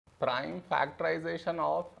Prime factorization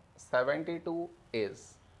of 72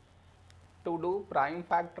 is, to do prime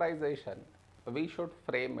factorization, we should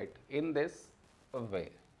frame it in this way.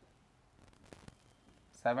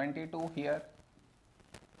 72 here,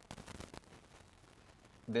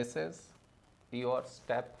 this is your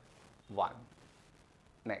step 1.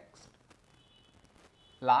 Next,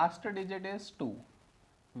 last digit is 2,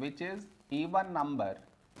 which is even number,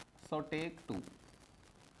 so take 2.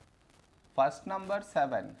 First number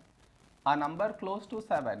 7, a number close to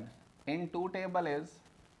 7 in 2 table is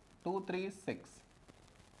 2, 3, 6.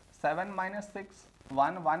 7 minus 6,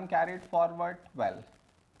 1 carried forward 12.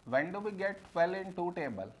 When do we get 12 in 2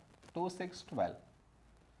 table? 2, 6, 12.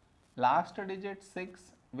 Last digit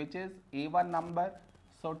 6, which is even number,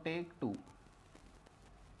 so take 2.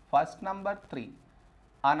 First number 3,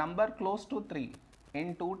 a number close to 3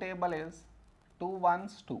 in 2 table is 2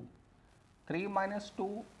 ones 2. 3 minus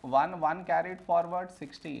 2, 1 carried forward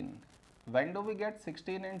 16. When do we get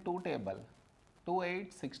 16 in 2 table? 2,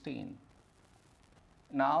 8, 16.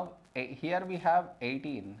 Now here we have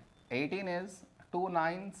 18. 18 is 2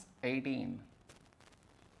 nines 18.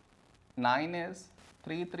 9 is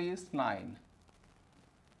 3 threes 9.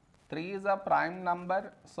 3 is a prime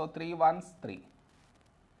number, so 3 ones 3.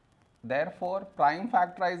 Therefore, prime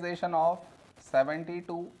factorization of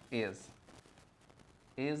 72 is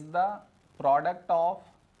the product of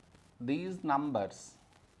these numbers,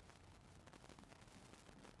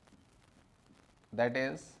 that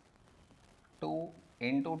is 2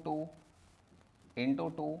 into 2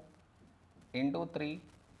 into 2 into 3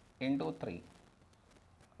 into 3.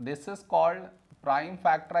 This is called prime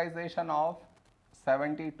factorization of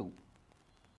 72.